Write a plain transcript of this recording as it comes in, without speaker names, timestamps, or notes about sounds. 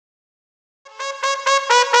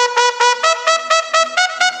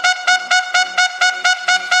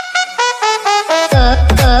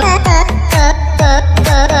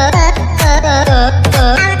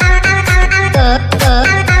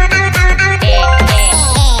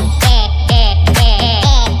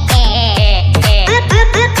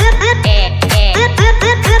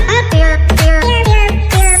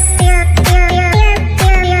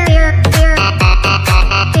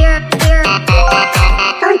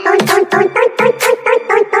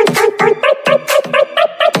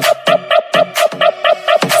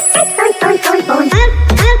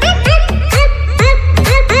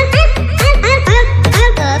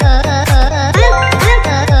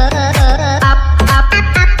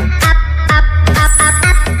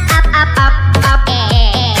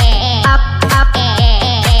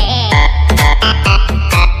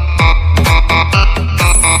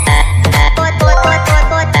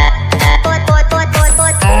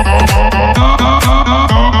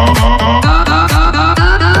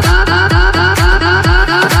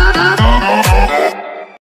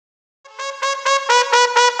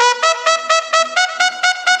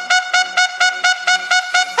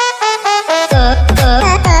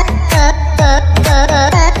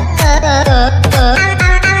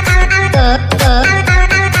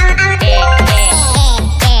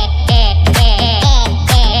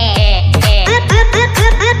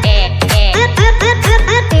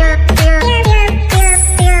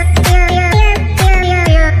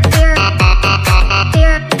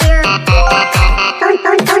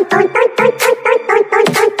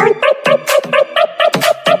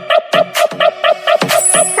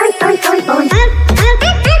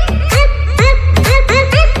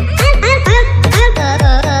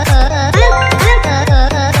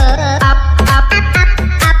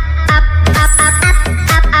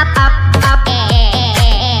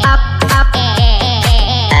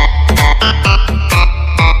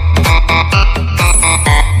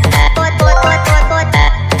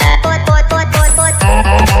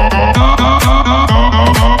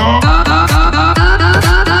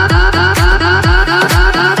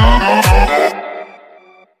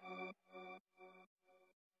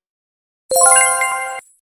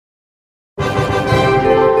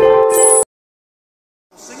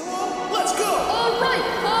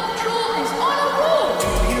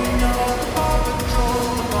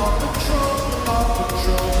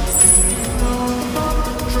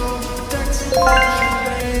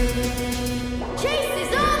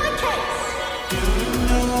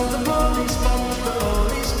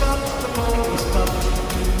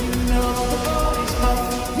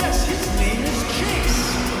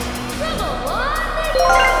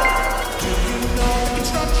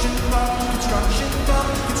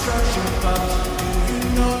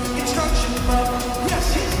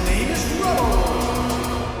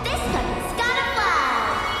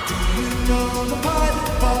know the pilot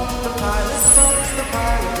pup? The pilot pup, the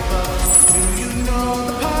pilot pup. Do you know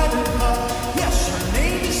the pilot pup? Yes, her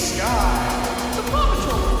name is Skye. The Paw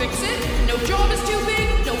Patrol will fix it. No job is too big,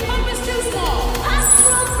 no pump is too small.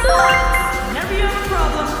 Patrol rocks! Whenever you have a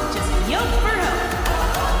problem, just yelp for help.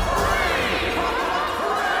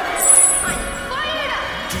 I'm fired up!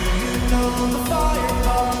 Do you know the fire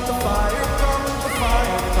pup? The fire pup, the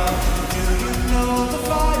fire pup. Do you know the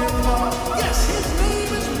fire pup? Yes, his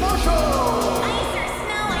name is Marshall. Ice or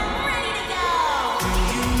snow, I'm ready to go! Do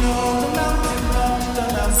you know the mountain pup? The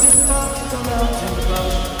mountain pup, the mountain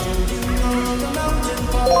pup. Do you know the mountain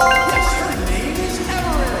pup? Yes, her name is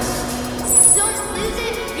Everest. Don't lose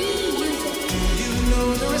it, reuse it. Do you know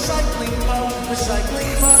the recycling pup?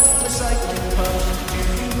 Recycling pup, recycling pup. Do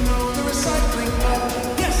you know the recycling pup?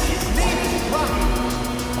 Yes, his name is Rocky.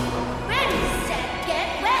 Ready, set, get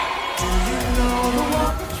wet! Do you know the Paw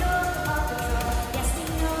Patrol, Paw Patrol. Yes, we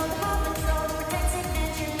know the Paw Patrol protects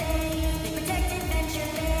Adventure Bay. They protect Adventure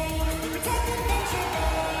Bay. They protect Adventure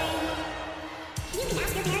Bay. You can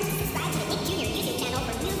ask your parents to subscribe to the Nick Jr. YouTube channel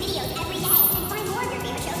for new videos every day. And find more of your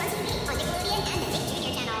favorite shows on TV on Nickelodeon and the Nick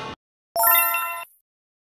Jr. channel.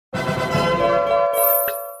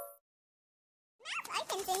 I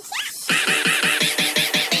can think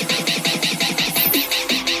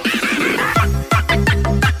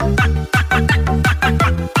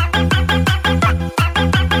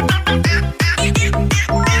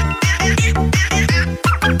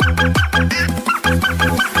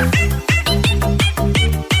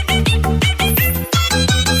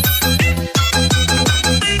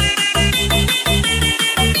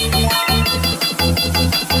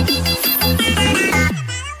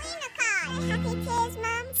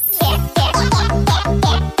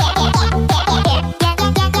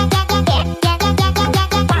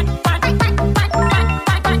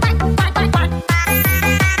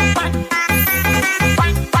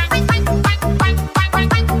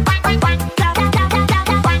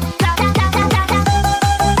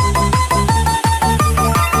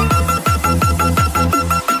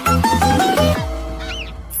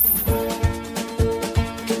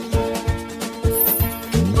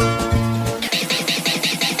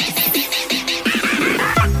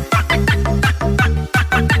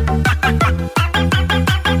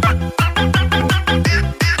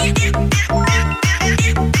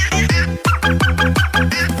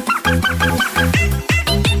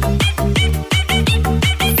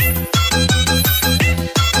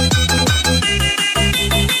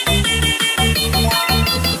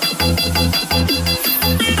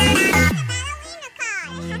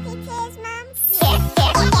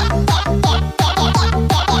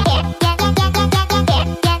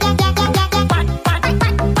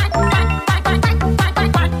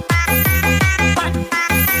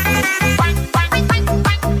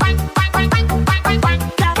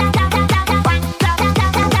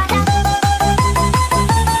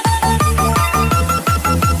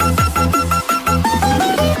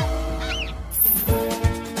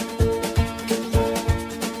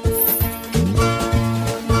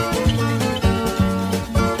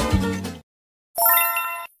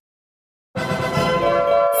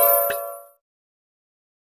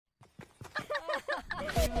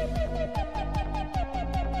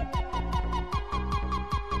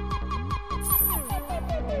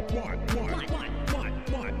What?